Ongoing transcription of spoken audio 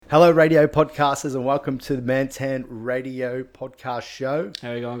Hello, radio podcasters, and welcome to the Mantan Radio Podcast Show.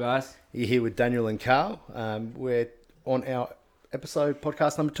 How are you going, guys? You're here with Daniel and Carl. We're on our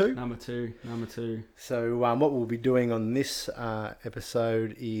podcast number 2. Number two. So what we'll be doing on this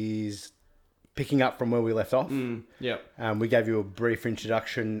episode is picking up from where we left off. Yep. We gave you a brief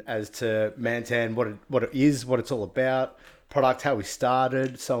introduction as to Mantan, what it is, what it's all about, product, how we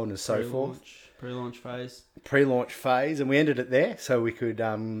started, so on and so forth. Pre-launch phase, and we ended it there so we could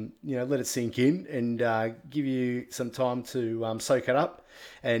let it sink in and give you some time to soak it up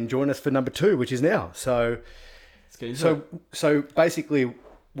and join us for number 2, which is now. So basically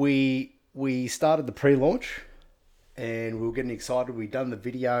we started the pre-launch and we were getting excited. We'd done the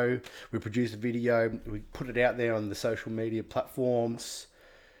video, we produced a video, we put it out there on the social media platforms,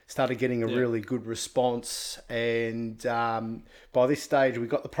 started getting a really good response, and by this stage we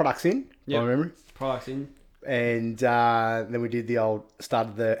got the products in. Yeah, memory. Products in. And then we did our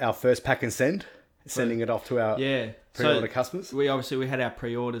first pack and sending it off to our pre-order customers. We had our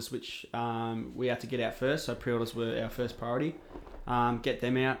pre-orders, which we had to get out first. So pre-orders were our first priority. Get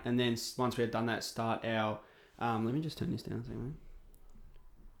them out, and then once we had done that, start our. Let me just turn this down a second.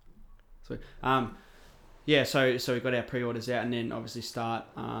 So we got our pre-orders out, and then obviously start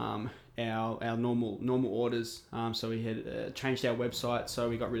our normal orders. So we had changed our website, so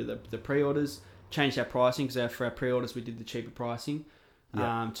we got rid of the pre-orders. Changed our pricing because for our pre-orders we did the cheaper pricing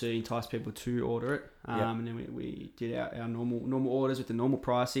to entice people to order it, and then we did our normal orders with the normal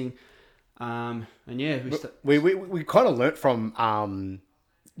pricing, we kind of learnt from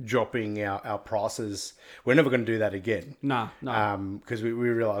dropping our prices. We're never going to do that again. No. Because we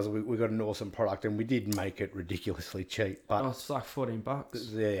realised we got an awesome product and we did make it ridiculously cheap. But it's like $14.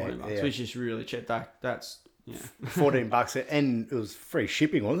 $14, which is really cheap. That's $14, and it was free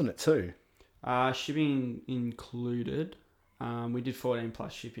shipping, wasn't it too? Shipping included. We did 14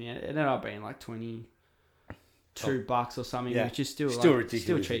 plus shipping. It ended up being like $22 or something, which is still ridiculous,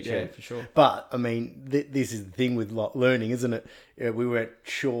 still cheap, yeah, for sure. But I mean, this is the thing with learning, isn't it? We weren't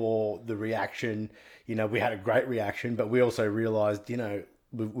sure the reaction. We had a great reaction, but we also realised,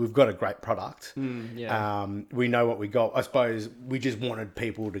 we've got a great product. We know what we got. I suppose we just wanted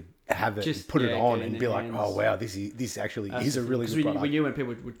people to have it, put it on, and be like, hands. "Oh wow, this actually is a really good product." We knew when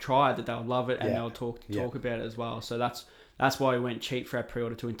people would try it that they'll love it and they'll talk about it as well. So that's why we went cheap for our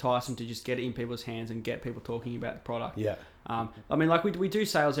pre-order, to entice them to just get it in people's hands and get people talking about the product. Yeah. I mean, like we do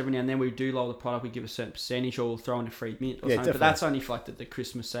sales every now and then. We do lower the product. We give a certain percentage, or we'll throw in a free mint or something. Definitely. But that's only for like the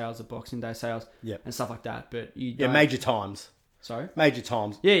Christmas sales, the Boxing Day sales, and stuff like that. But major times. Sorry. Major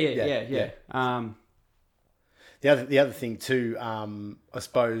times. Yeah. The other thing too, I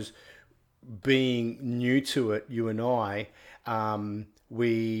suppose, being new to it, you and I,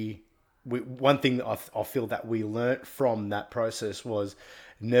 we one thing that I feel that we learnt from that process was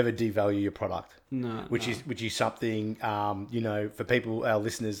never devalue your product. Which is something, for people, our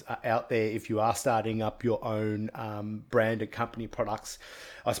listeners out there, if you are starting up your own brand and company products,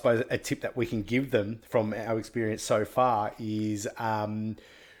 I suppose a tip that we can give them from our experience so far is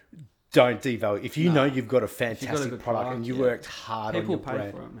don't devalue. If you know you've got a fantastic product and you worked hard on your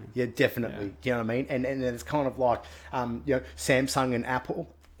brand. For it, man. Yeah, definitely. Do you know what I mean? And it's kind of like Samsung and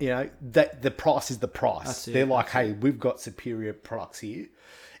Apple. That the price is the price. They're like, hey, we've got superior products here.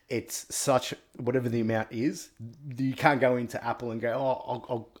 It's such, whatever the amount is, you can't go into Apple and go,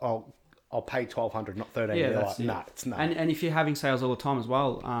 I'll pay $1,200, not $1,300. Yeah, they're like, nah, it's not. And if you're having sales all the time as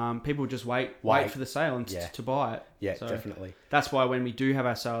well, people just wait for the sale and to buy it. Yeah, so definitely. That's why when we do have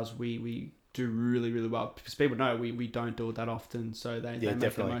our sales, we do really, really well, because people know we don't do it that often, so they make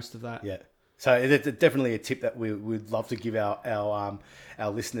the most of that. Yeah. So it's definitely a tip that we'd love to give our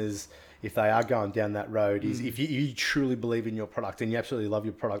listeners, if they are going down that road, is if you truly believe in your product and you absolutely love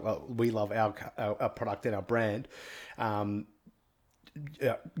your product, like we love our product and our brand, you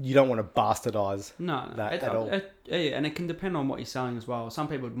don't want to bastardize that at all. And it can depend on what you're selling as well. Some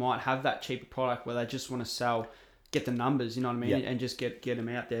people might have that cheaper product where they just want to get the numbers, you know what I mean, and just get them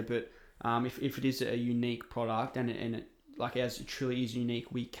out there. But if it is a unique product and it like as it truly is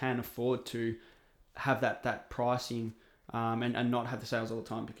unique, we can afford to have that pricing and not have the sales all the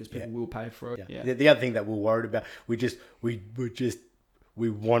time, because people will pay for it. Yeah. The other thing that we're worried about, we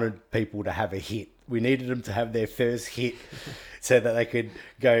wanted people to have a hit. We needed them to have their first hit so that they could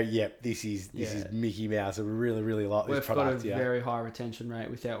go, this is Mickey Mouse. I really, really like this product. We've got a very high retention rate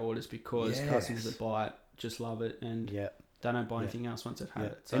with our orders, because customers that buy it just love it, and they don't buy anything else once they've had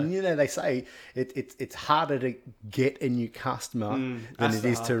it. So. And they say it's harder to get a new customer than it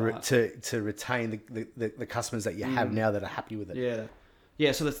is to retain the customers that you have now that are happy with it.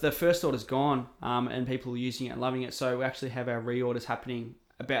 Yeah. So the first order's gone, and people are using it and loving it. So we actually have our reorders happening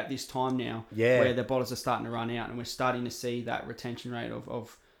about this time now, Yeah. where the bottles are starting to run out, and we're starting to see that retention rate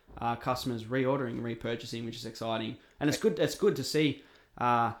of customers reordering and repurchasing, which is exciting. And it's good. It's good to see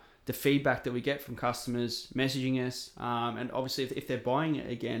the feedback that we get from customers messaging us, and obviously if they're buying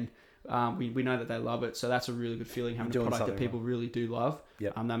it again, we know that they love it. So that's a really good feeling, having a product that people really do love.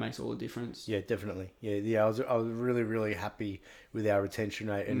 Yep. That makes all the difference. Yeah, definitely. Yeah. I was really, really happy with our retention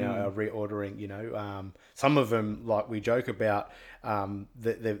rate and our reordering. You know, some of them, like we joke about,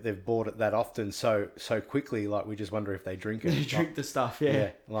 that they've bought it that often so quickly. Like we just wonder if they drink it. They drink the stuff. Yeah.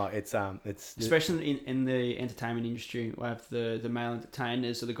 Like it's especially in the entertainment industry. We have the male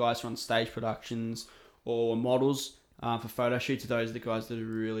entertainers, so the guys who run stage productions or models for photo shoots. Those are the guys that are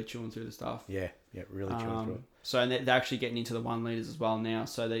really chewing through the stuff. Yeah, really chewing through it. So and they're actually getting into the 1 litres as well now.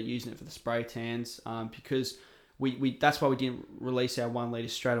 So they're using it for the spray tans, because we that's why we didn't release our 1 litre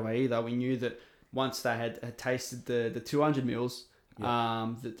straight away either. We knew that once they had tasted the 200 mils,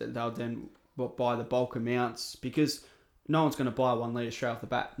 that they'll then buy the bulk amounts, because no one's going to buy 1 litre straight off the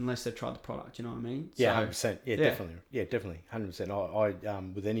bat unless they've tried the product. You know what I mean? Yeah, 100%. Yeah, definitely. Yeah, definitely, 100%. I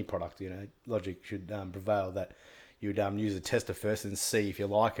with any product, you know, logic should prevail that you would use a tester first and see if you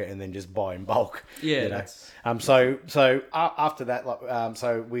like it, and then just buy in bulk. Yeah. You know? So after that, like,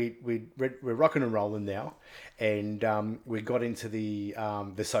 so we're rocking and rolling now, and we got into the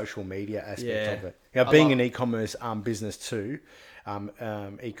social media aspect of it. Now, being an e-commerce business too.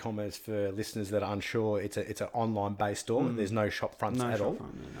 E-commerce, for listeners that are unsure, it's an online based store. There's no shop fronts at all.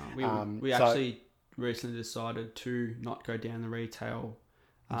 We actually recently decided to not go down the retail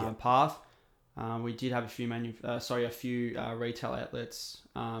path. We did have a few retail outlets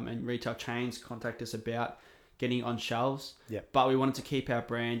and retail chains contact us about getting on shelves. But we wanted to keep our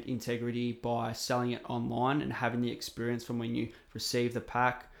brand integrity by selling it online and having the experience from when you receive the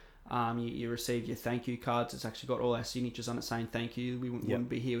pack. You receive your thank you cards. It's actually got all our signatures on it saying thank you. We wouldn't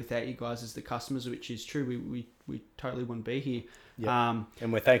be here without you guys as the customers, which is true. We totally wouldn't be here.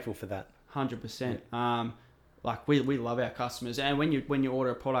 And we're thankful for that. 100%. Like we love our customers, and when you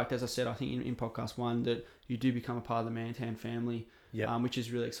order a product, as I said, I think in podcast 1, that you do become a part of the Mantan family. Which is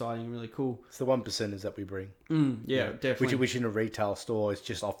really exciting and really cool. It's the 1%ers that we bring. Definitely. Which in a retail store is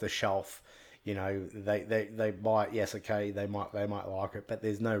just off the shelf. You know, they buy it. Yes, okay, they might like it, but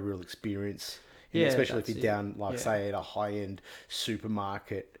there's no real experience. Especially if you're down, say, at a high end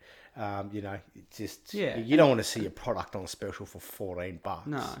supermarket. You know, it's just you don't want to see a product on special for $14.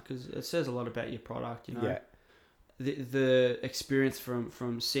 No, because it says a lot about your product. You know, the experience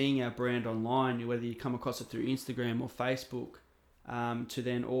from seeing our brand online, whether you come across it through Instagram or Facebook, to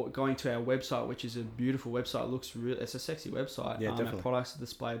then going to our website, which is a beautiful website. It's a sexy website. Our products are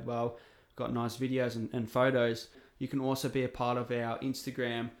displayed well. Got nice videos and photos. You can also be a part of our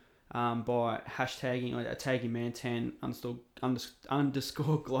Instagram by hashtagging or tagging Mantan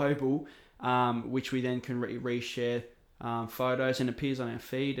 _ global, which we then can reshare photos, and appears on our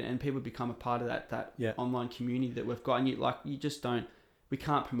feed, and people become a part of that online community that we've got. And we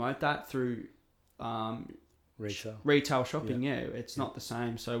can't promote that through retail shopping. It's not the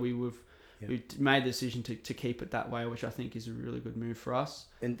same. So we made the decision to keep it that way, which I think is a really good move for us.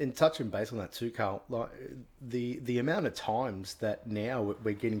 And touching base on that too, Carl, like the amount of times that now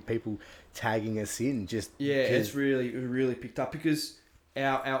we're getting people tagging us in, it's really picked up, because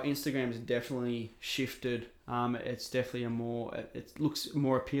our Instagram has definitely shifted. It's definitely it looks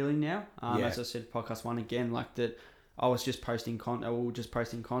more appealing now. As I said, podcast 1 again, like that. I was just posting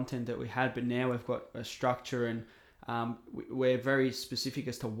content that we had, but now we've got a structure, and we're very specific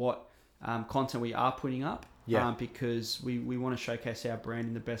as to what content we are putting up, because we want to showcase our brand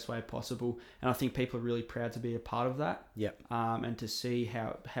in the best way possible, and I think people are really proud to be a part of that. And to see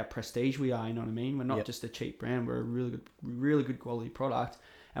how prestige we are. You know what I mean? We're not just a cheap brand. We're a really good quality product,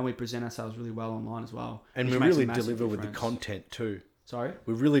 and we present ourselves really well online as well. And we really deliver with the content too. Sorry?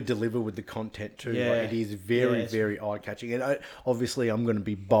 We really deliver with the content too. It is very eye-catching. And obviously I'm going to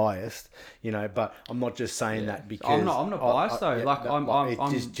be biased, you know, but I'm not just saying that because... I'm not biased though.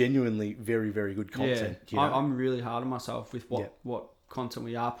 It's just genuinely very, very good content. You know? I'm really hard on myself with what content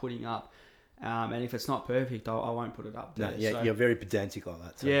we are putting up. And if it's not perfect, I won't put it up there. You're very pedantic like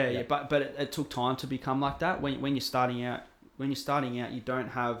that. So, but it took time to become like that. When you're starting out, you don't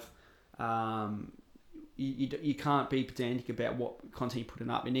have... You can't be pedantic about what content you're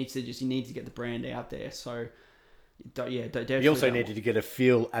putting up. You need to get the brand out there. So, definitely. You also needed to get a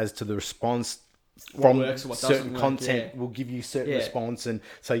feel as to the response from certain content. Will give you certain response, and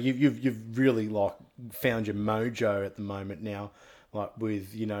so you've really like found your mojo at the moment now. like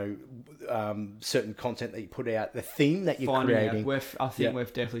with certain content that you put out, the theme that you're Finding creating. out. I think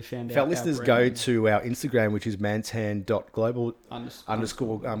we've definitely found If out. our listeners go to our Instagram, which is mantan.global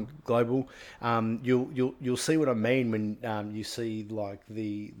 _ global, you'll see what I mean when you see like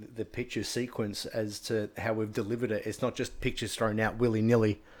the picture sequence as to how we've delivered it. It's not just pictures thrown out willy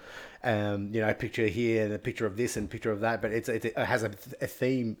nilly. A picture here and a picture of this and a picture of that, but it has a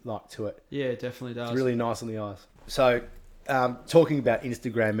theme like to it. Yeah, it definitely does. It's really nice on the eyes. So, talking about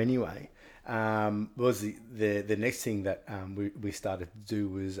Instagram anyway, was the next thing that we started to do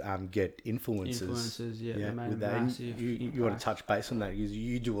was get influencers. Influencers, yeah, they made with a that. massive You want to touch base on that because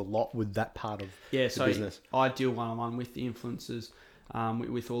you do a lot with that part of the the business. I deal one-on-one with the influencers,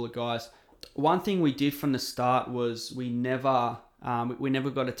 with all the guys. One thing we did from the start was we never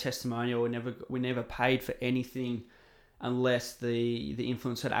got a testimonial. We never paid for anything unless the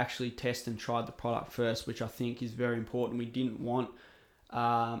influencer had actually tested and tried the product first, which I think is very important. We didn't want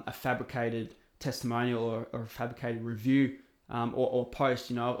a fabricated testimonial or a fabricated review or post,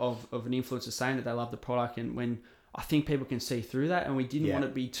 of an influencer saying that they love the product, and when I think people can see through that, and we didn't want it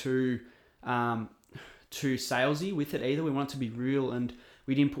to be too salesy with it either. We want it to be real, and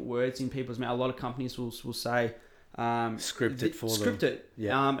we didn't put words in people's mouth. A lot of companies will say script it for them. Script it.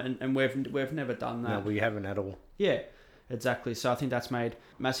 Yeah. And we've never done that. No, we haven't at all. Yeah, exactly. So I think that's made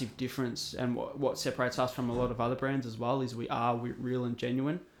massive difference, and what separates us from a lot of other brands as well is we are real and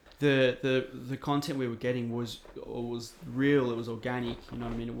genuine. The content we were getting was real. It was organic. You know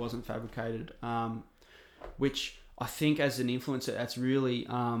what I mean? It wasn't fabricated. Which I think as an influencer, that's really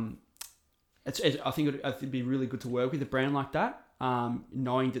I think it'd be really good to work with a brand like that.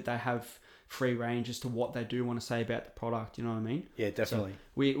 Knowing that they have free range as to what they do want to say about the product, you know what I mean? Yeah, definitely.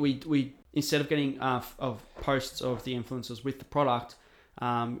 So we instead of getting of posts of the influencers with the product,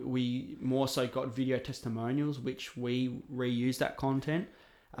 we more so got video testimonials, which we reused that content.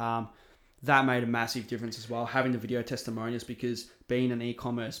 That made a massive difference as well, having the video testimonials, because being an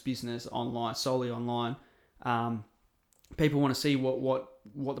e-commerce business online, solely online, people want to see what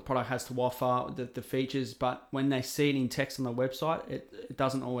the product has to offer, the features, but when they see it in text on the website, it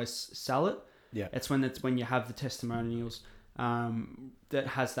doesn't always sell it. Yeah, it's when you have the testimonials that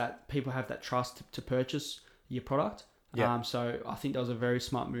has that people have that trust to purchase your product. Yeah. So I think that was a very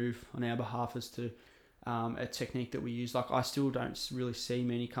smart move on our behalf as to a technique that we use. Like, I still don't really see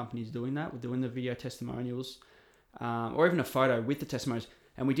many companies doing that. We're doing the video testimonials, or even a photo with the testimonials,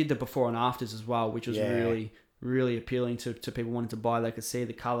 and we did the before and afters as well, which was really appealing to people wanting to buy. They could see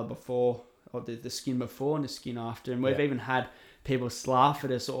the color before, or the skin before and the skin after. And we've even had people laugh at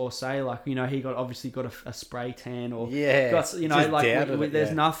us or say, like, he obviously got a spray tan, or got,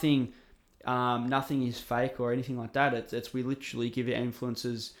 there's nothing, nothing is fake or anything like that. It's we literally give our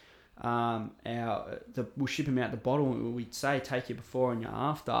influencers we'll ship them out the bottle, and we'd say take your before and your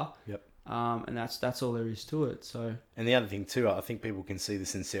after. Yep. And that's all there is to it. So, and the other thing too, I think people can see the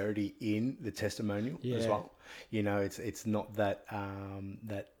sincerity in the testimonial as well. It's not that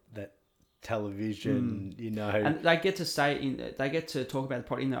that television, and they get to talk about the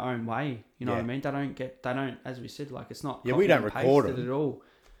product in their own way. You know what I mean? They don't, as we said, like, it's not. We don't record it at all.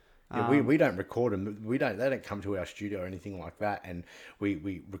 We don't record them. They don't come to our studio or anything like that, and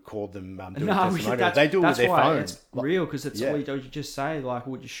we record them doing testimonials. They do it with their phones. It's real, because it's all you do. You just say, like,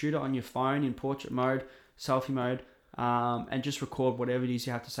 would you shoot it on your phone in portrait mode, selfie mode, and just record whatever it is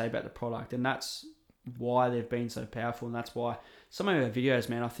you have to say about the product. And that's why they've been so powerful, and that's why some of our videos,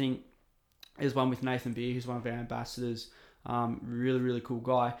 man, I think there's one with Nathan Beer, who's one of our ambassadors. Really, really cool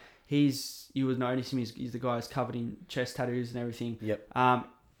guy. You would notice him. He's the guy who's covered in chest tattoos and everything. Yep.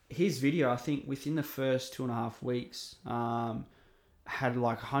 His video, I think, within the first 2.5 weeks, had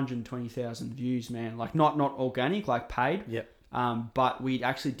like 120,000 views, man. Like, not organic, like paid. Yep. But we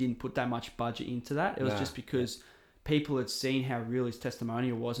actually didn't put that much budget into that. It was just because people had seen how real his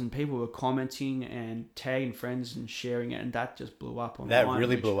testimonial was, and people were commenting and tagging friends and sharing it, and that just blew up online. That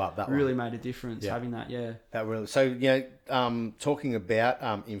really blew up. That really made a difference having that. Yeah. That really. So talking about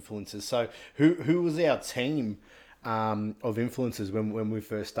influencers. So who was our team of influencers when we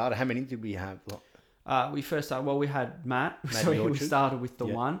first started? How many did we have? We first started. Well, we had Matt. So we started with the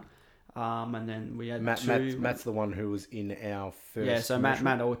one, and then we had two. Matt's the one who was in our first. Yeah. So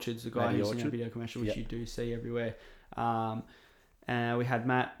Matt Orchard's the guy who's in our video commercial, which you do see everywhere. And we had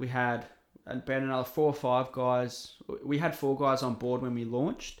Matt. We had about another 4 or 5 guys. We had 4 guys on board when we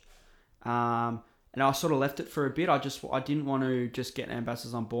launched. And I sort of left it for a bit. I didn't want to just get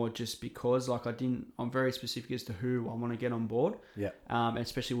ambassadors on board just because, like, I'm very specific as to who I want to get on board. Yeah. And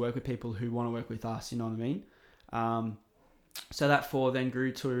especially work with people who want to work with us, you know what I mean? So that 4 then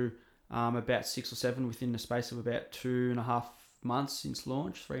grew to about 6 or 7 within the space of about 2.5 months since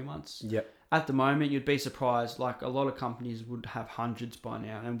launch, 3 months. Yep. At the moment, you'd be surprised. Like a lot of companies would have hundreds by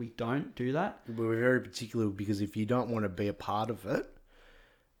now, and we don't do that. We're very particular because if you don't want to be a part of it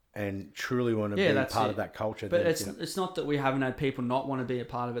and truly want to be part of that culture, but then, it's not that we haven't had people not want to be a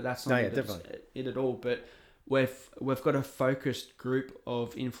part of it. That's not it at all. But we've got a focused group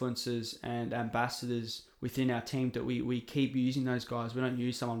of influencers and ambassadors within our team that we keep using those guys. We don't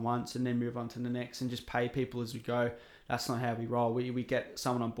use someone once and then move on to the next and just pay people as we go. That's not how we roll. We get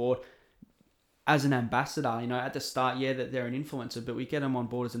someone on board as an ambassador. You know, at the start, that they're an influencer, but we get them on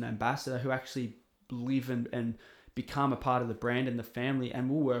board as an ambassador who actually live and become a part of the brand and the family, and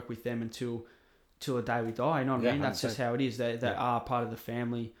we'll work with them until the day we die. You know what I mean? That's just how it is. They are part of the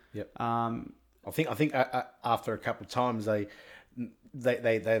family. Yep. I think after a couple of times they like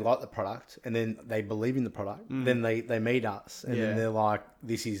the product, and then they believe in the product. Then they meet us, and then they're like,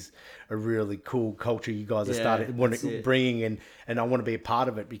 "This is a really cool culture you guys have started bringing in, and I want to be a part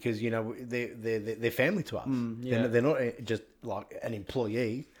of it because they're family to us. They're not just like an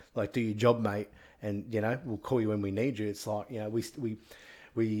employee. Like, do your job, mate, and we'll call you when we need you. It's like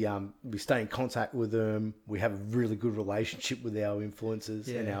we stay in contact with them. We have a really good relationship with our influencers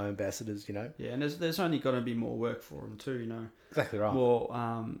and our ambassadors, Yeah, and there's only going to be more work for them too, Exactly right. More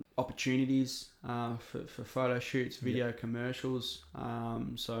opportunities for photo shoots, video commercials.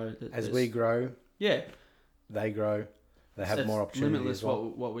 So as we grow, they grow. They have more opportunities. Limitless as well.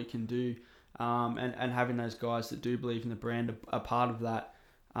 what we can do, and having those guys that do believe in the brand are part of that.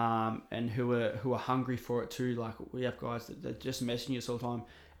 And who are hungry for it too. Like we have guys that just messaging us all the time.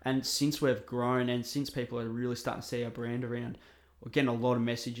 And since we've grown and since people are really starting to see our brand around, we're getting a lot of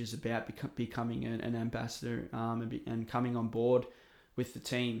messages about becoming an ambassador and coming on board with the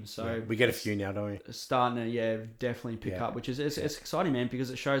team. So we get a few now, don't we? Starting to definitely pick up, which is it's exciting, man,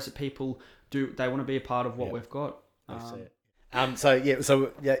 because it shows that people they want to be a part of what we've got.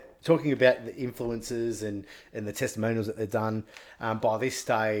 Talking about the influencers and the testimonials that they've done, by this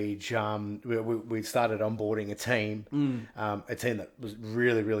stage, we started onboarding a team that was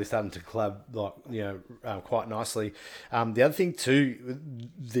really, really starting to collab quite nicely. The other thing too,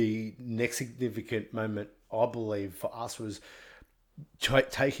 the next significant moment, I believe, for us was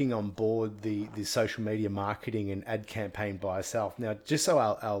taking on board the social media marketing and ad campaign by ourselves. Now, just so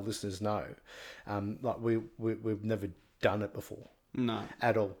our listeners know, we've never done it before. No.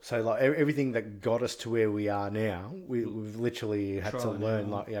 At all. So everything that got us to where we are now, we've literally had to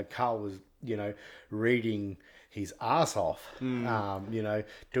learn. Carl was, reading his ass off,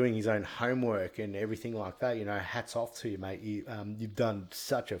 doing his own homework and everything like that. Hats off to you, mate. You've done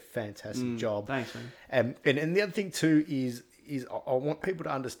such a fantastic job. Thanks, man. And the other thing too is I want people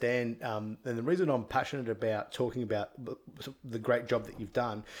to understand, and the reason I'm passionate about talking about the great job that you've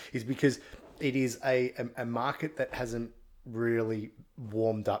done is because it is a market that hasn't really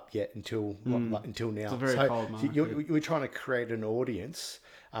warmed up yet until now. It's a very cold market. We're trying to create an audience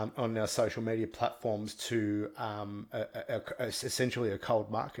on our social media platforms to essentially a cold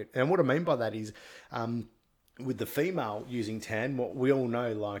market. And what I mean by that is with the female using tan, what we all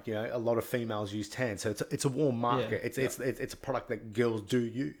know, a lot of females use tan, so it's a warm market. It's a product that girls do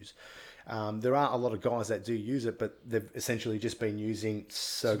use. There are a lot of guys that do use it, but they've essentially just been using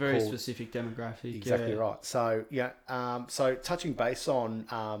it's a very specific demographic. Exactly right. So so touching base on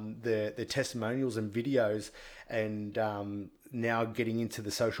the testimonials and videos, and now getting into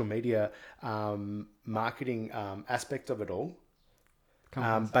the social media marketing aspect of it all.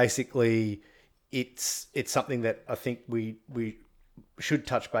 Basically, it's something that I think we should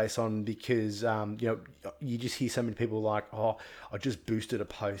touch base on because you just hear so many people like, "Oh, I just boosted a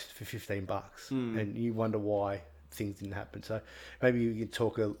post for $15," and you wonder why things didn't happen. So maybe you can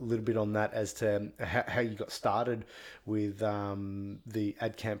talk a little bit on that as to how you got started with the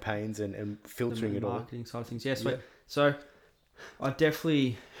ad campaigns and filtering it all. The marketing side of things, yes. Yeah. So I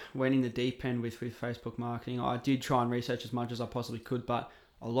definitely went in the deep end with Facebook marketing. I did try and research as much as I possibly could, but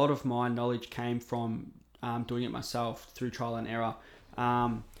a lot of my knowledge came from doing it myself through trial and error.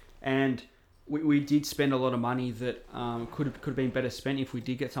 And we did spend a lot of money that could have been better spent if we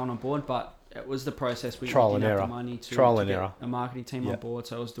did get someone on board, but it was the process. We didn't have the money to get a marketing team on board,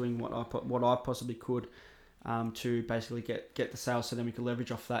 so I was doing what I possibly could to basically get the sales, so then we could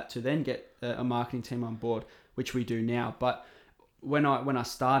leverage off that to then get a marketing team on board, which we do now. But when I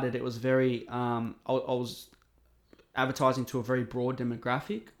started, it was very I was advertising to a very broad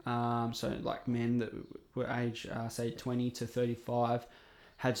demographic, so like men that were age say 20 to 35,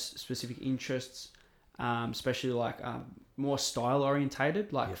 had specific interests, especially like more style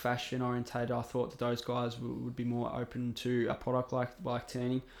orientated, like fashion orientated. I thought that those guys would be more open to a product like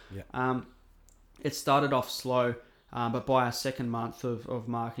tanning. It started off slow. But by our second month of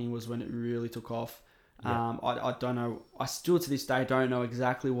marketing was when it really took off. I don't know. I still to this day don't know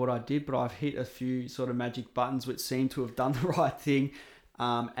exactly what I did, but I've hit a few sort of magic buttons which seem to have done the right thing.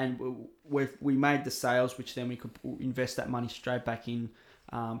 And we made the sales, which then we could invest that money straight back in,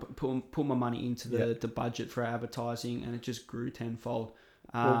 put my money into the budget for advertising, and it just grew tenfold.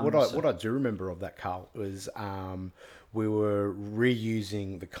 Well, what I do remember of that, Carl, was we were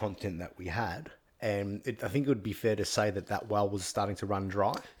reusing the content that we had. And I think it would be fair to say that well was starting to run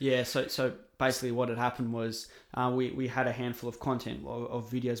dry. Yeah, so basically what had happened was we had a handful of content of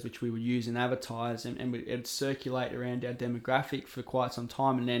videos which we would use and advertise, and it'd circulate around our demographic for quite some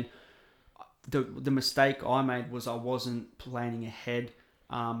time. And then the mistake I made was I wasn't planning ahead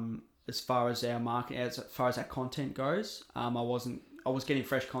as far as our market, as far as our content goes. I was getting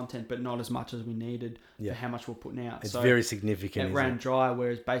fresh content, but not as much as we needed for how much we're putting out. It's very significant. It ran dry,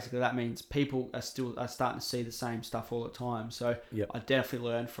 whereas basically that means people are starting to see the same stuff all the time. So I definitely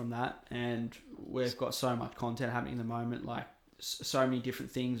learned from that, and we've got so much content happening at the moment, like so many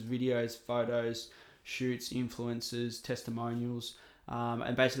different things: videos, photos, shoots, influencers, testimonials,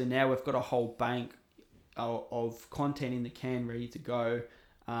 and basically now we've got a whole bank of content in the can ready to go.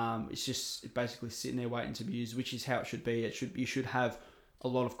 It's just basically sitting there waiting to be used, which is how it should be. You should have a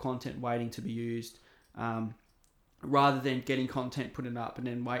lot of content waiting to be used, rather than getting content put up and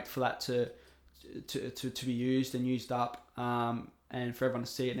then wait for that to be used and used up, and for everyone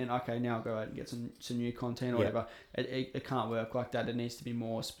to see it. And then now I'll go out and get some new content or whatever. It can't work like that. It needs to be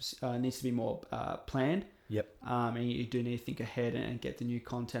more planned. Yep. And you do need to think ahead and get the new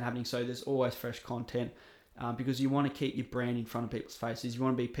content happening. So there's always fresh content. Because you want to keep your brand in front of people's faces. You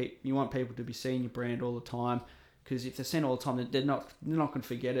want people to be seeing your brand all the time. Because if they're seeing it all the time, they're not going to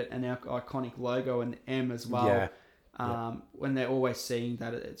forget it. And our iconic logo and M as well. When they're always seeing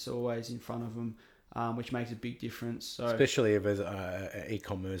that, it's always in front of them, which makes a big difference. So especially if it's an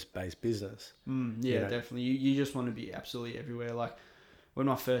e-commerce based business. Definitely. You just want to be absolutely everywhere. Like when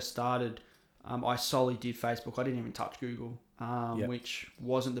I first started, I solely did Facebook. I didn't even touch Google. Which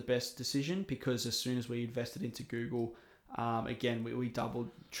wasn't the best decision, because as soon as we invested into Google, again, we doubled,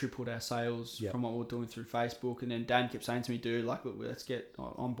 tripled our sales from what we were doing through Facebook. And then Dan kept saying to me, dude, like, let's get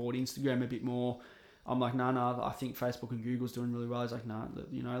on board Instagram a bit more. I'm like, no, I think Facebook and Google's doing really well. He's like, no,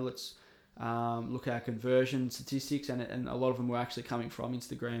 let's look at our conversion statistics, and a lot of them were actually coming from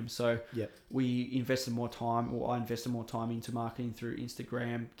Instagram. So we invested more time, or I invested more time into marketing through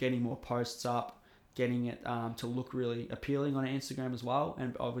Instagram, getting more posts up, getting it to look really appealing on Instagram as well,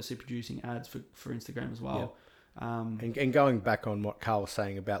 and obviously producing ads for Instagram as well. And going back on what Carl was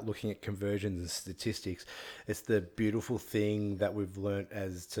saying about looking at conversions and statistics, it's the beautiful thing that we've learnt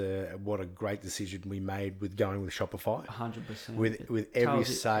as to what a great decision we made with going with Shopify. 100%. With every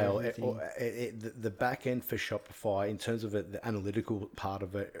sale, the back end for Shopify, in terms of the analytical part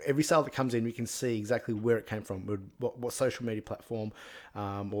of it, every sale that comes in, we can see exactly where it came from, what social media platform,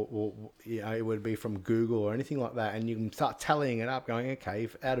 or it would be from Google or anything like that, and you can start tallying it up, going, okay,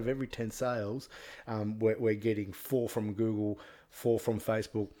 if out of every 10 sales, we're getting 4 from Google, 4 from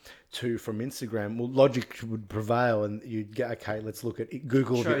Facebook, 2 from Instagram. Well, logic would prevail, and you'd go, okay, let's look at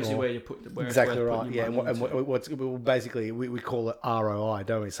Google. Shows you where you put exactly right. Yeah, and basically we call it ROI,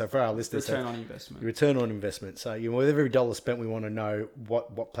 don't we? So for our listeners, return on investment. So with every dollar spent, we want to know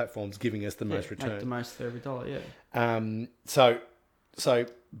what platform's giving us the most return. Make the most for every dollar. Yeah. So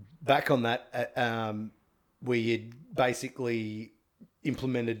back on that, we had basically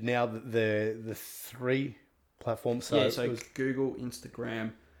implemented now the 3 platforms. So Google,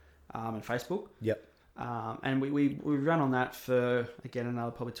 Instagram, and Facebook. Yep. And we ran on that for, again, another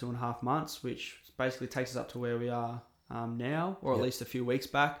probably 2.5 months, which basically takes us up to where we are now, or at least a few weeks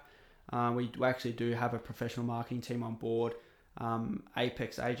back. We actually do have a professional marketing team on board.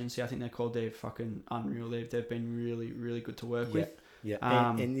 Apex Agency, I think they're called. They're fucking unreal. They've been really, really good to work with. Yeah.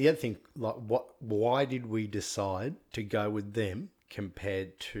 And the other thing, like, why did we decide to go with them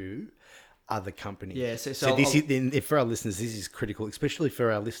compared to other companies? Yeah, so this is, for our listeners, this is critical, especially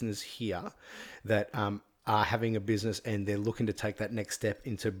for our listeners here that are having a business and they're looking to take that next step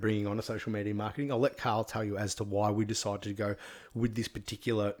into bringing on a social media marketing. I'll let Carl tell you as to why we decided to go with this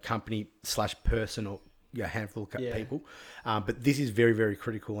particular company / person, or handful of people. But this is very, very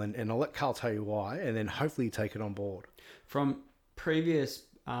critical, and I'll let Carl tell you why, and then hopefully you take it on board. From previous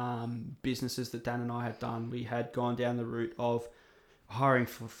businesses that Dan and I had done, we had gone down the route of hiring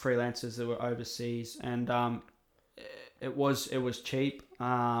for freelancers that were overseas, and it was cheap,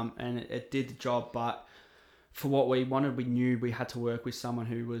 and it did the job, but for what we wanted, we knew we had to work with someone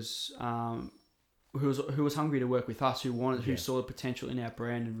who was hungry to work with us, who saw the potential in our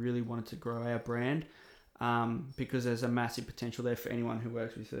brand and really wanted to grow our brand. because there's a massive potential there for anyone who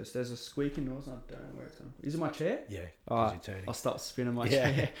works with us. There's a squeaking noise. I don't know where it's going. Is it my chair? Yeah. All right, I'll stop spinning my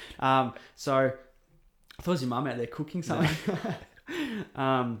chair. So I thought it was your mum out there cooking something.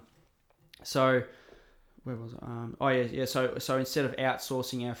 So where was it? So instead of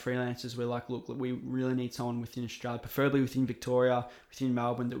outsourcing our freelancers, we're like, look, we really need someone within Australia, preferably within Victoria, within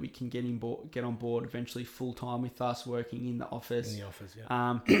Melbourne, that we can get on board eventually full time with us, working in the office.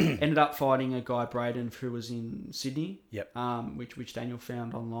 Ended up finding a guy, Braden, who was in Sydney. Yep. Which Daniel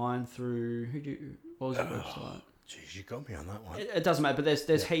found online through what was the website? Jeez, you got me on that one. It doesn't matter, but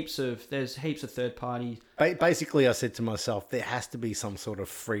there's heaps of third party. Basically, I said to myself, there has to be some sort of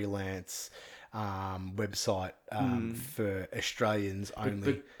freelance website for Australians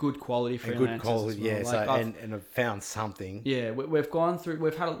only, but good quality freelancers. Good quality, as well. Yeah. And I've found something. Yeah, we've gone through.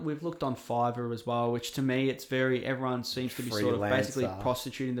 We've looked on Fiverr as well, which to me it's very. Everyone seems to be sort of basically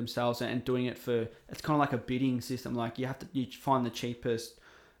prostituting themselves and doing it for. It's kind of like a bidding system. Like you find the cheapest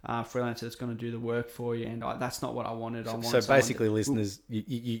freelancer that's going to do the work for you, and that's not what I wanted. So basically, listeners,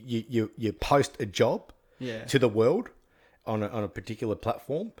 you post a job to the world on a particular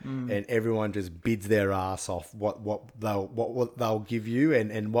platform, and everyone just bids their ass off what they'll give you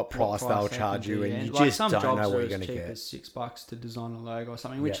and what price they'll charge you, and you just don't know what you're going to get. As $6 to design a logo or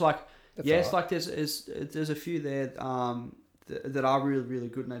something, which like yes, like there's a few there that are really really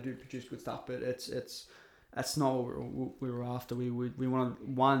good and they do produce good stuff, but that's not what we were after. We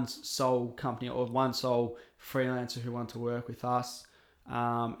wanted one sole company or one sole freelancer who wanted to work with us,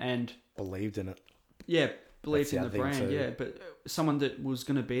 and believed in it. Yeah. Believed in the brand, but someone that was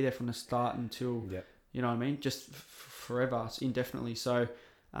going to be there from the start until, you know what I mean, just forever, indefinitely. So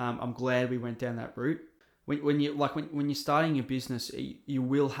I'm glad we went down that route. When you're starting your business, you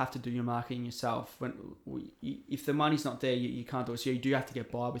will have to do your marketing yourself. If the money's not there, you can't do it. So you do have to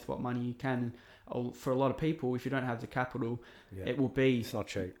get by with what money you can. And for a lot of people, if you don't have the capital, it will be... It's not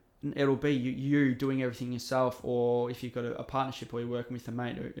cheap. It'll be you doing everything yourself, or if you've got a partnership or you're working with a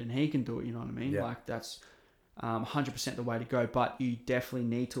mate and he can do it, you know what I mean? Yeah. Like that's... 100% the way to go, but you definitely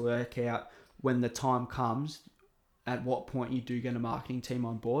need to work out when the time comes at what point you do get a marketing team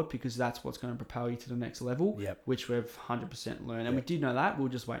on board, because that's what's going to propel you to the next level, which we've 100% learned. And we did know that. We were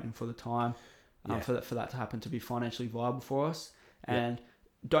just waiting for the time for that to happen to be financially viable for us. And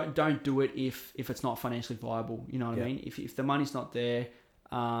don't do it if it's not financially viable. You know what I mean? If the money's not there,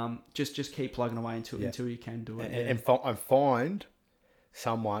 just keep plugging away until you can do it. And find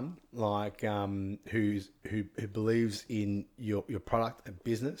someone like who believes in your product and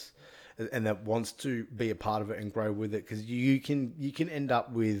business and that wants to be a part of it and grow with it, because you can end up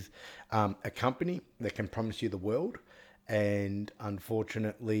with a company that can promise you the world and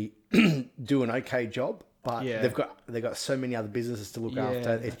unfortunately do an okay job, but they've got so many other businesses to look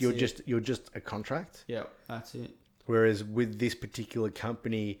after. If you're just a contract. Yeah, that's it. Whereas with this particular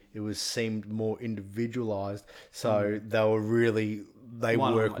company, it seemed more individualized. So they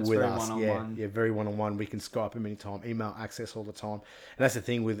work with us. Very one-on-one. We can Skype them anytime, email access all the time. And that's the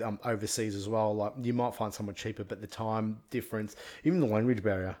thing with overseas as well. Like you might find someone cheaper, but the time difference, even the language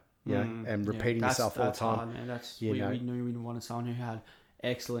barrier, and repeating yourself all the time. Hard, man. We knew we wanted someone who had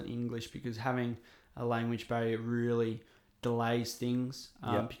excellent English, because having a language barrier really delays things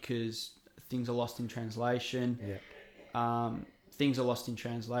because things are lost in translation. Things are lost in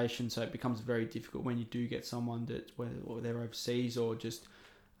translation, so it becomes very difficult when you do get someone whether they're overseas or just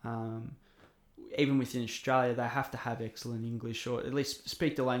even within Australia, they have to have excellent English, or at least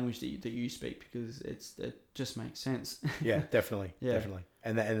speak the language that you speak, because it just makes sense. Definitely.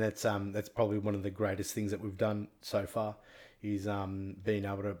 And that's probably one of the greatest things that we've done so far is being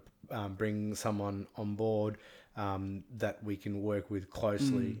able to bring someone on board that we can work with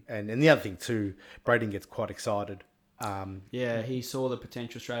closely. And the other thing too, Braden gets quite excited. He saw the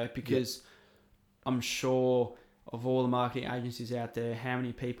potential straight away, because I'm sure of all the marketing agencies out there, how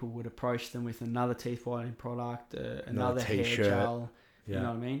many people would approach them with another teeth whitening product, another hair gel, you know what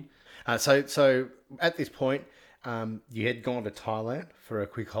I mean? So at this point, you had gone to Thailand for a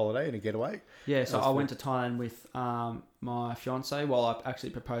quick holiday and a getaway. So I went to Thailand with my fiance. Well, I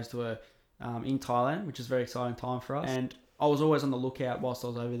actually proposed to her in Thailand, which is a very exciting time for us. And I was always on the lookout whilst I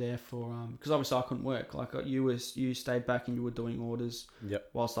was over there for because obviously I couldn't work. Like you stayed back and you were doing orders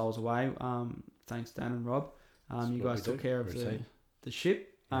whilst I was away. Thanks Dan and Rob. You guys took care of the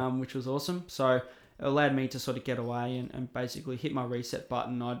ship, which was awesome. So it allowed me to sort of get away and basically hit my reset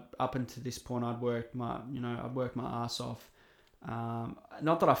button. Up until this point I'd worked my ass off.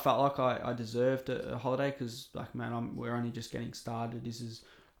 Not that I felt like I deserved a holiday, because like man, we're only just getting started. This is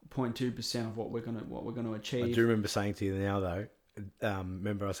 0.2% of what we're gonna achieve. I do remember saying to you now though,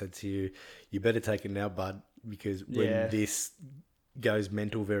 remember I said to you, you better take it now, bud, because when this goes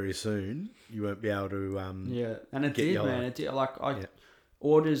mental very soon, you won't be able to. And it did, man. It did. Like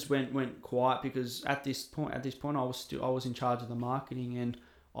orders went quiet because at this point, I was in charge of the marketing, and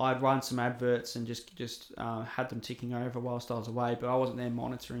I'd run some adverts and just had them ticking over whilst I was away, but I wasn't there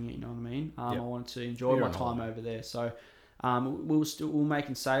monitoring it. You know what I mean? I wanted to enjoy my time over there, so. We were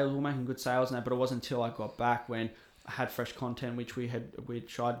making sales, we were making good sales and that, but it wasn't until I got back when I had fresh content, which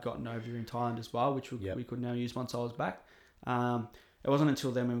I'd gotten over in Thailand as well, which we could now use once I was back. It wasn't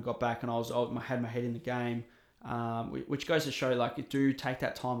until then when we got back and I had my head in the game, which goes to show, like, you do take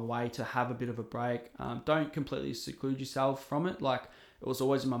that time away to have a bit of a break. Don't completely seclude yourself from it. Like, it was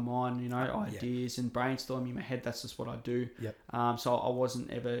always in my mind, you know, ideas and brainstorming in my head. That's just what I do. So I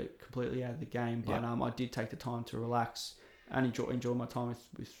wasn't ever completely out of the game, but I did take the time to relax and enjoy my time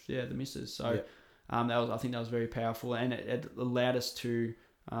with the missus. So I think that was very powerful, and it allowed us to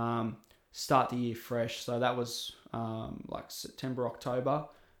start the year fresh. So that was like September, October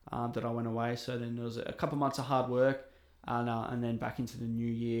that I went away. So then there was a couple of months of hard work, and then back into the new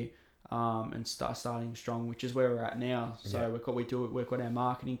year and starting strong, which is where we're at now. So we've got our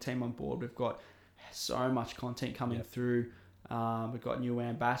marketing team on board. We've got so much content coming through. We've got new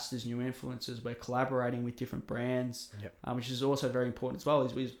ambassadors, new influencers. We're collaborating with different brands, which is also very important as well.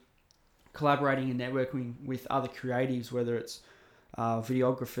 Is we're collaborating and networking with other creatives, whether it's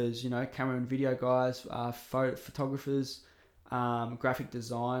videographers, you know, camera and video guys, photographers, graphic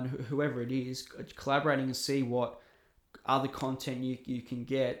design, whoever it is, collaborating and see what other content you can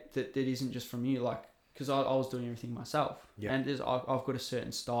get that isn't just from you. Like, because I was doing everything myself, and I've got a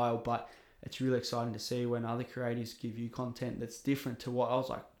certain style, but it's really exciting to see when other creators give you content that's different to what I was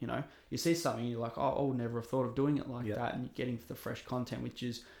like. You know, you see something, you're like, oh, I would never have thought of doing it like that, and you're getting the fresh content, which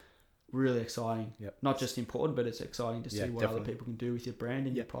is really exciting. Not just important, but it's exciting to see what other people can do with your brand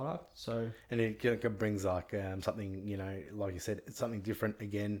and your product. So, and it brings like something, you know, like you said, it's something different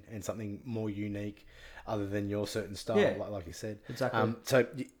again and something more unique, other than your certain style, like you said. Exactly. So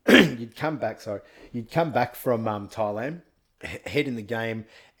you'd come back from Thailand, head in the game,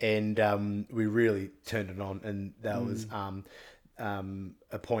 and we really turned it on, and that was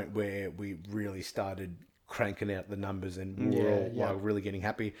a point where we really started cranking out the numbers, and we were all really getting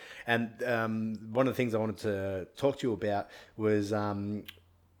happy. And one of the things I wanted to talk to you about was all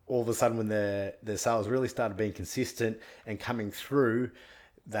of a sudden when the sales really started being consistent and coming through,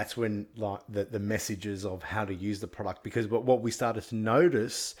 that's when like the messages of how to use the product, because what we started to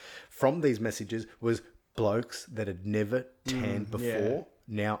notice from these messages was blokes that had never tanned before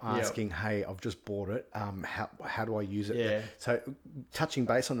now asking, hey, I've just bought it, how do I use it? So touching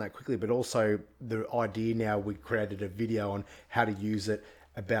base on that quickly, but also the idea now, we created a video on how to use it,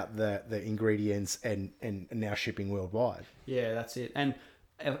 about the ingredients, and now shipping worldwide. That's it. And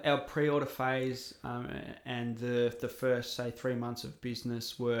our pre-order phase and the first, say, 3 months of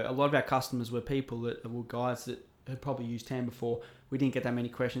business, were a lot of our customers were people that were guys that had probably used Tan before. We didn't get that many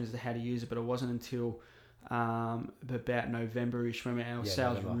questions as to how to use it, but it wasn't until about November-ish when our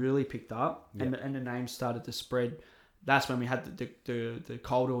sales really picked up and the name started to spread. That's when we had the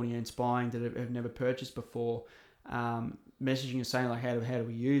cold audience buying that have never purchased before, messaging and saying like, how do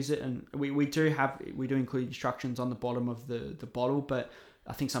we use it? And we do include instructions on the bottom of the bottle, but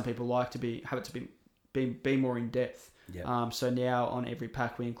I think some people like to have it to be more in depth. So now on every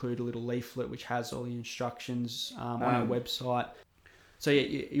pack we include a little leaflet which has all the instructions on our website. So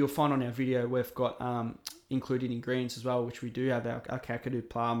you'll find on our video we've got included ingredients as well, which we do have our Kakadu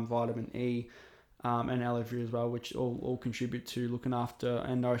plum, vitamin E, and aloe vera as well, which all contribute to looking after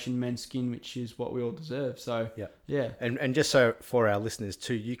and nourishing men's skin, which is what we all deserve. So and just so for our listeners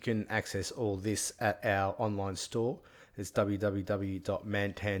too, you can access all this at our online store. It's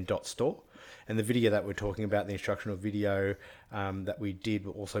www.mantan.store, and the video that we're talking about, the instructional video that we did,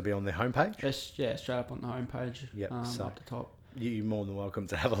 will also be on the homepage. Straight up on the homepage. So up the top. You're more than welcome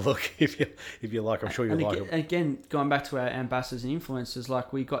to have a look if you like. I'm sure you'll like it. And again, going back to our ambassadors and influencers,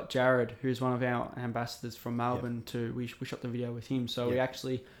 like we got Jared, who's one of our ambassadors from Melbourne, we shot the video with him. So we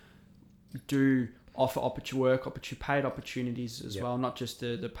actually do offer paid opportunities as well, not just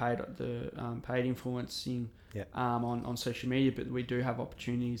the paid influencing on social media, but we do have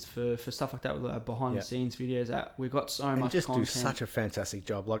opportunities for stuff like that with our behind the scenes videos. We've got so much just content. Do such a fantastic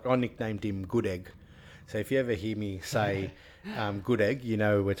job. Like, I nicknamed him Good Egg. So if you ever hear me say Good Egg, you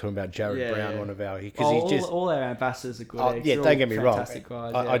know we're talking about Jared Brown, one of our... all our ambassadors are Good Eggs. Don't get me wrong.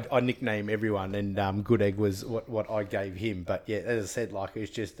 Guys, I nickname everyone, and Good Egg was what I gave him. But as I said, like,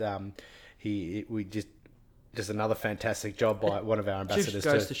 it's just we just just another fantastic job by one of our ambassadors Just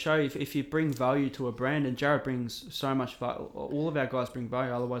goes too. to show if you bring value to a brand, and Jared brings so much value. All of our guys bring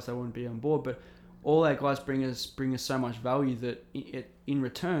value, otherwise they wouldn't be on board. But all our guys bring us so much value that in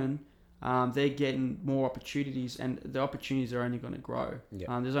return, they're getting more opportunities, and the opportunities are only going to grow.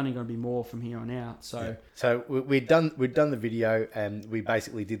 Yeah. There's only going to be more from here on out. So So we'd done the video, and we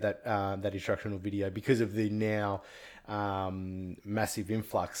basically did that instructional video because of the now massive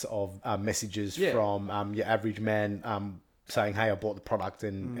influx of messages from your average man saying, hey, I bought the product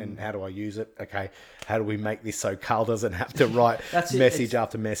and how do I use it? Okay, how do we make this so Carl doesn't have to write message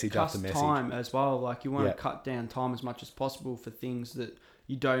after message after message? Time as well. Like you want to cut down time as much as possible for things that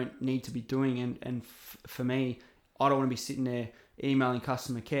you don't need to be doing. And for me, I don't want to be sitting there emailing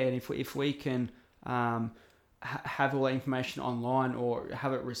customer care. And if we can have all that information online or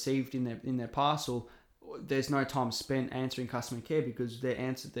have it received in their parcel, there's no time spent answering customer care because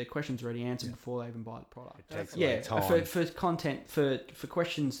their questions are already answered before they even buy the product. It takes away time. For content, for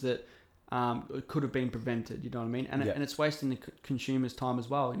questions that could have been prevented, you know what I mean? And it's wasting the consumer's time as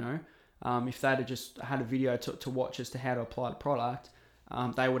well, you know? If they'd have just had a video to watch as to how to apply the product,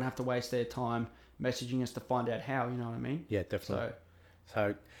 they wouldn't have to waste their time messaging us to find out how, you know what I mean? Yeah, definitely.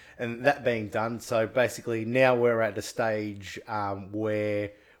 So and that being done, so basically now we're at a stage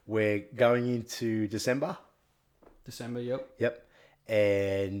where we're going into December. Yep.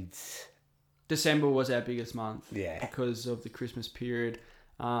 And December was our biggest month. Yeah. Because of the Christmas period.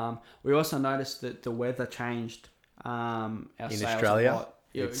 We also noticed that the weather changed our in sales Australia. a lot.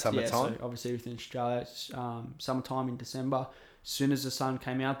 It's summertime. So obviously within Australia, it's summertime in December. As soon as the sun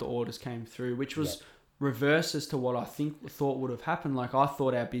came out, the orders came through, which was reverse as to what I thought would have happened. Like I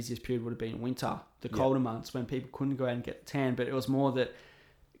thought our busiest period would have been winter, the colder months when people couldn't go out and get the tan. But it was more that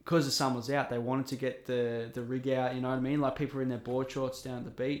because the sun was out, they wanted to get the rig out. You know what I mean? Like people were in their board shorts down at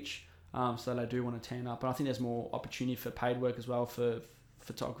the beach, so they do want to tan up. And I think there's more opportunity for paid work as well for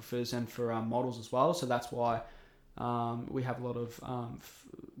photographers and for models as well. So that's why we have a lot of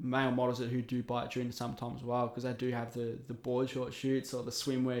male models who do buy it during the summertime as well, because they do have the board short shoots or the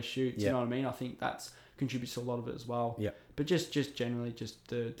swimwear shoots. You know what I mean? I think that's contributes to a lot of it as well. Yeah. But just generally, just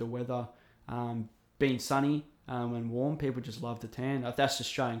the weather being sunny and warm, people just love the tan. That's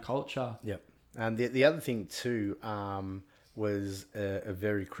Australian culture. Yep. And the other thing too was a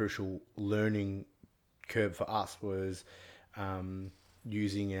very crucial learning curve for us was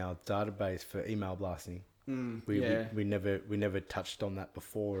using our database for email blasting. We never touched on that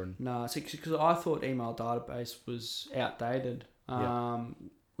before, and no, because I thought email database was outdated,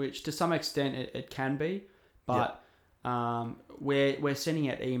 which to some extent it can be, but we're sending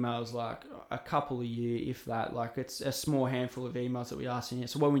out emails like a couple a year, if that. Like it's a small handful of emails that we are sending out.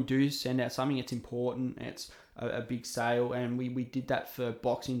 So when we do send out something, it's important. It's a big sale, and we did that for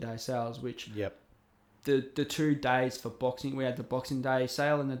Boxing Day sales, which the 2 days for boxing, we had the Boxing Day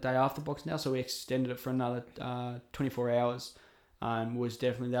sale and the day after Boxing Day, so we extended it for another 24 hours. Was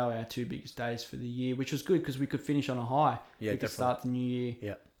definitely, they were our 2 biggest days for the year, which was good because we could finish on a high. We could start the new year.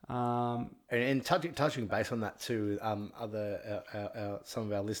 Yeah. And touching base on that too, some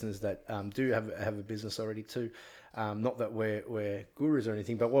of our listeners that do have a business already too. Not that we're gurus or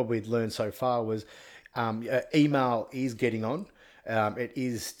anything, but what we'd learned so far was email is getting on. It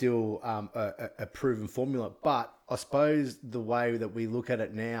is still a proven formula, but I suppose the way that we look at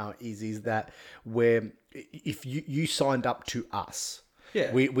it now is that if you signed up to us,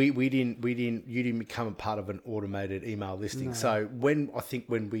 we didn't you didn't become a part of an automated email listing. No. So when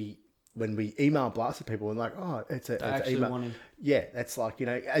we email blasted people, we're like, oh, it's an email. Yeah, that's like,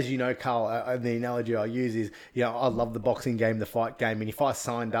 as you know, Carl, the analogy I use is, I love the boxing game, the fight game, and if I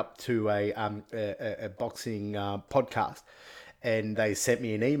signed up to a boxing podcast and they sent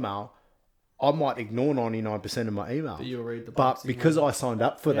me an email, I might ignore 99% of my email. But you'll read the But because I signed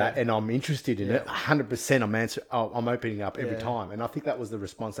up for that and I'm interested in it, 100% I'm opening up every time. And I think that was the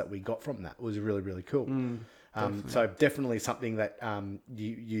response that we got from that. It was really, really cool. So definitely something that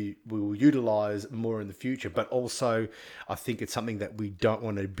we will utilize more in the future, but also I think it's something that we don't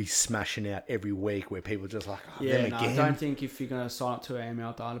want to be smashing out every week where people are just like, again. I don't think if you're going to sign up to our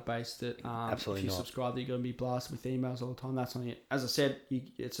email database that Absolutely if you subscribe that you're going to be blasted with emails all the time. That's only, as I said,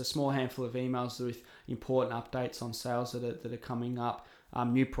 it's a small handful of emails with important updates on sales that are coming up,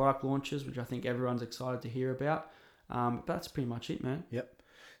 new product launches, which I think everyone's excited to hear about. But that's pretty much it, man. Yep.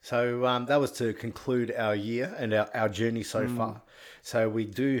 So that was to conclude our year and our journey so far. So we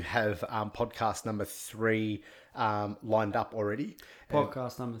do have podcast number 3 lined up already.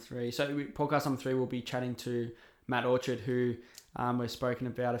 Podcast number 3. So podcast number 3 we'll be chatting to Matt Orchard, who we've spoken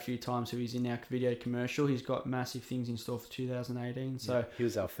about a few times, who is in our video commercial. He's got massive things in store for 2018. So he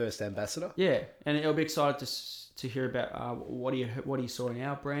was our first ambassador. Yeah, and it'll be excited to hear about what he saw in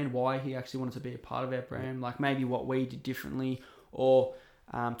our brand, why he actually wanted to be a part of our brand, like maybe what we did differently, or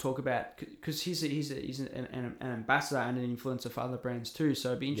talk about, because he's an ambassador and an influencer for other brands too. So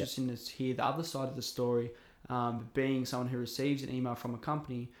it'd be interesting to hear the other side of the story, being someone who receives an email from a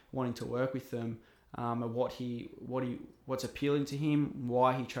company wanting to work with them. And what's appealing to him,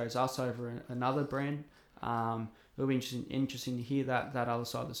 why he chose us over another brand. It'll be interesting to hear that other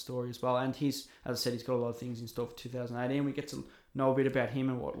side of the story as well. And as I said, he's got a lot of things in store for 2018. We get to know a bit about him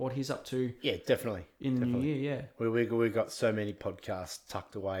and what he's up to. Yeah, definitely. In the new year, yeah. We've got so many podcasts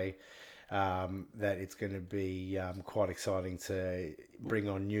tucked away that it's going to be quite exciting to bring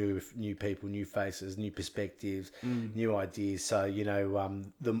on new people, new faces, new perspectives, new ideas. So,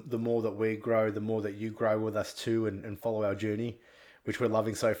 the more that we grow, the more that you grow with us too, and follow our journey, which we're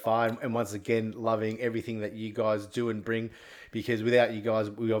loving so far. And once again, loving everything that you guys do and bring, because without you guys,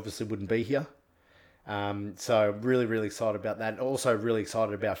 we obviously wouldn't be here. So really, really excited about that. Also really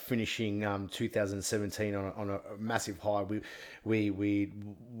excited about finishing 2017 on a massive high. We'd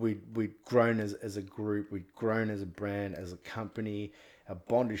grown as a group, we'd grown as a brand, as a company. Our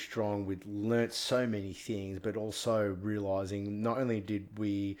bond is strong. We'd learnt so many things, but also realizing not only did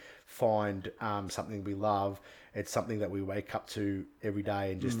we find something we love, it's something that we wake up to every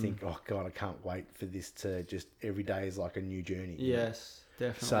day and just think, oh God, I can't wait for this to just, every day is like a new journey. Yes,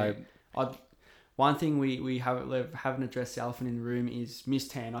 definitely. So one thing we haven't addressed the elephant in the room is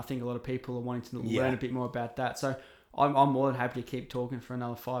Mistan. I think a lot of people are wanting to learn a bit more about that. So I'm more than happy to keep talking for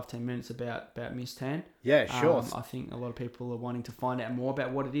another 5-10 minutes about Mistan. Yeah, sure. I think a lot of people are wanting to find out more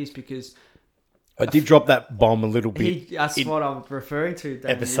about what it is, because I did drop that bomb a little bit. That's what I'm referring to,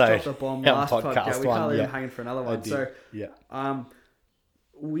 Damien. Episode. You dropped the bomb last podcast. We can't leave him hanging for another one. So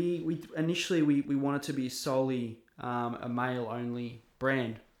we initially wanted to be solely a male only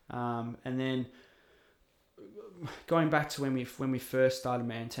brand, and then going back to when we first started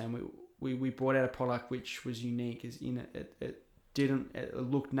Mantan, we brought out a product which was unique. Is in it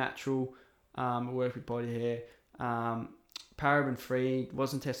looked natural. It worked with body hair. Paraben free,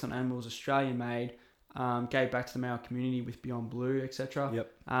 wasn't tested on animals, Australian made, gave back to the male community with Beyond Blue, etc.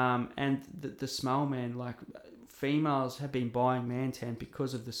 Yep. And the smell, man, like females have been buying Mantan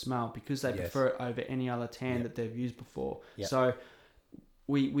because of the smell, because they prefer it over any other tan that they've used before. Yep. So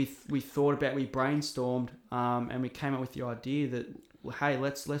we thought about, we brainstormed, and we came up with the idea that, hey,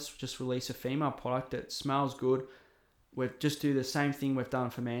 let's just release a female product that smells good. We'll just do the same thing we've done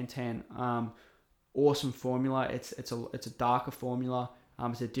for Mantan. Awesome formula. It's a darker formula.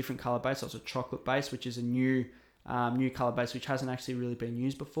 It's a different color base. So it's a chocolate base, which is a new color base, which hasn't actually really been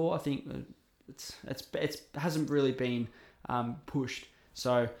used before. I think it hasn't really been pushed.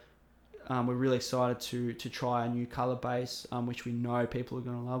 So we're really excited to try a new color base, which we know people are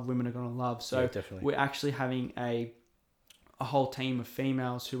going to love, women are going to love. So we're actually having a whole team of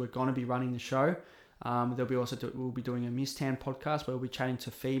females who are going to be running the show. We'll be doing a Mistan podcast where we'll be chatting to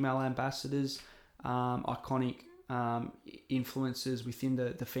female ambassadors, iconic influencers within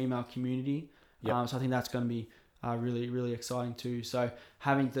the female community. Yep. So I think that's going to be really, really exciting too. So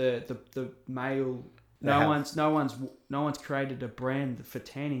having the male, no one's created a brand for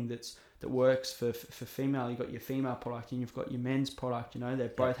tanning that works for female. You've got your female product and you've got your men's product. They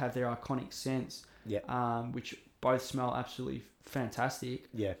both have their iconic scents, which both smell absolutely fantastic.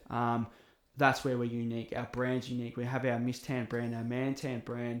 Yeah. That's where we're unique. Our brand's unique. We have our Mistan brand, our Mantan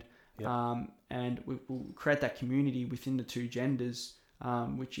brand. Yep. And we'll create that community within the two genders,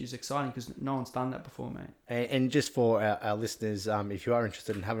 which is exciting because no one's done that before, mate. And just for our listeners, if you are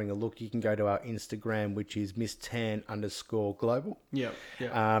interested in having a look, you can go to our Instagram, which is Mistan_global. Yeah.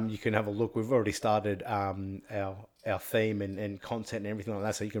 You can have a look. We've already started our theme and content and everything like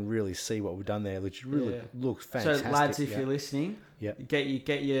that, so you can really see what we've done there, which really looks fantastic. So, lads, if you're listening, get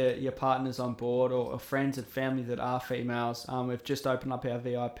your partners on board, or friends and family that are females. We've just opened up our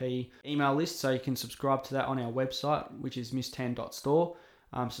VIP email list, so you can subscribe to that on our website, which is mistan.store.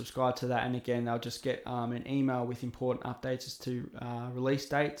 Subscribe to that, and again, they'll just get an email with important updates as to release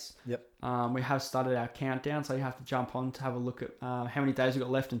dates. Yep. We have started our countdown, so you have to jump on to have a look at how many days we've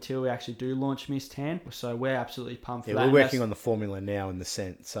got left until we actually do launch Mistan. So we're absolutely pumped for that. We're working on the formula now in the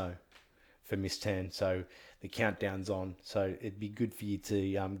scent, so for Mistan. So the countdown's on. So it'd be good for you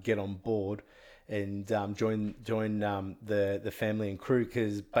to get on board and join the family and crew,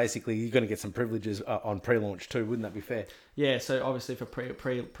 because basically you're going to get some privileges on pre-launch too. Wouldn't that be fair? Yeah, so obviously for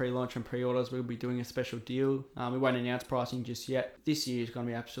pre-launch and pre-orders, we'll be doing a special deal. We won't announce pricing just yet. This year is going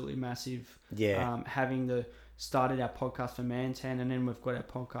to be absolutely massive. Yeah. Having the started our podcast for Mantan, and then we've got our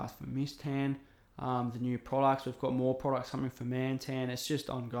podcast for Mistan. The new products, we've got more products coming for Mantan. It's just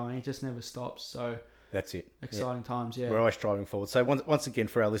ongoing. It just never stops. So that's it. Exciting times, yeah. We're always striving forward. So once again,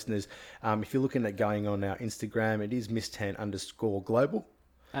 for our listeners, if you're looking at going on our Instagram, it is Mistan_global.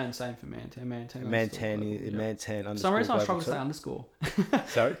 And same for Mantan. Mantan underscore. For some reason, I struggle to say underscore.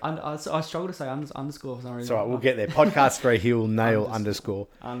 Sorry? I struggle to say underscore for some reason. It's all right, we'll get there. Podcast 3, he'll nail underscore.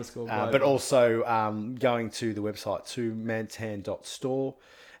 Underscore. But also going to the website to mantan.store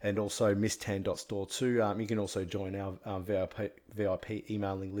and also mistan.store too. You can also join our VIP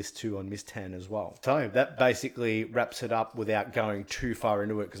emailing list too on Mistan as well. So that basically wraps it up without going too far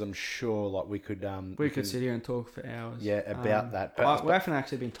into it, because I'm sure like we could sit here and talk for hours. Yeah, about that. But we haven't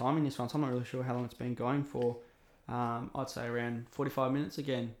actually been timing this one, so I'm not really sure how long it's been going for. I'd say around 45 minutes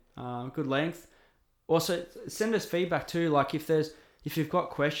again. Good length. Also, send us feedback too. Like if you've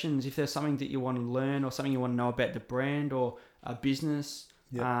got questions, if there's something that you want to learn or something you want to know about the brand or a business.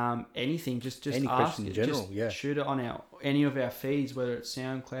 Yep. Anything, just any ask question in general, shoot it on any of our feeds, whether it's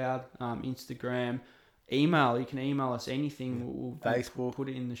SoundCloud, Instagram, email. You can email us anything. We'll Facebook, put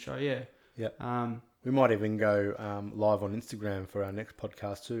it in the show. We might even go live on Instagram for our next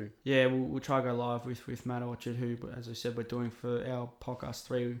podcast too. Yeah, we'll try to go live with Matt Orchard, who, as I said, we're doing for our podcast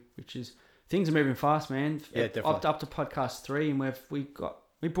 3, which is things are moving fast, man. Yeah, definitely. Up to podcast 3, and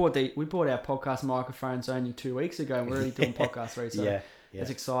we bought our podcast microphones only 2 weeks ago, and we're already doing podcast 3. So it's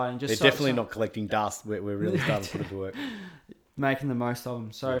exciting. They're definitely not collecting dust. We're really starting to put it to work. Making the most of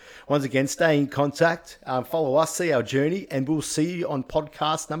them. So once again, stay in contact. Follow us, see our journey, and we'll see you on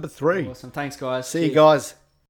podcast number 3. Awesome. Thanks, guys. See you guys.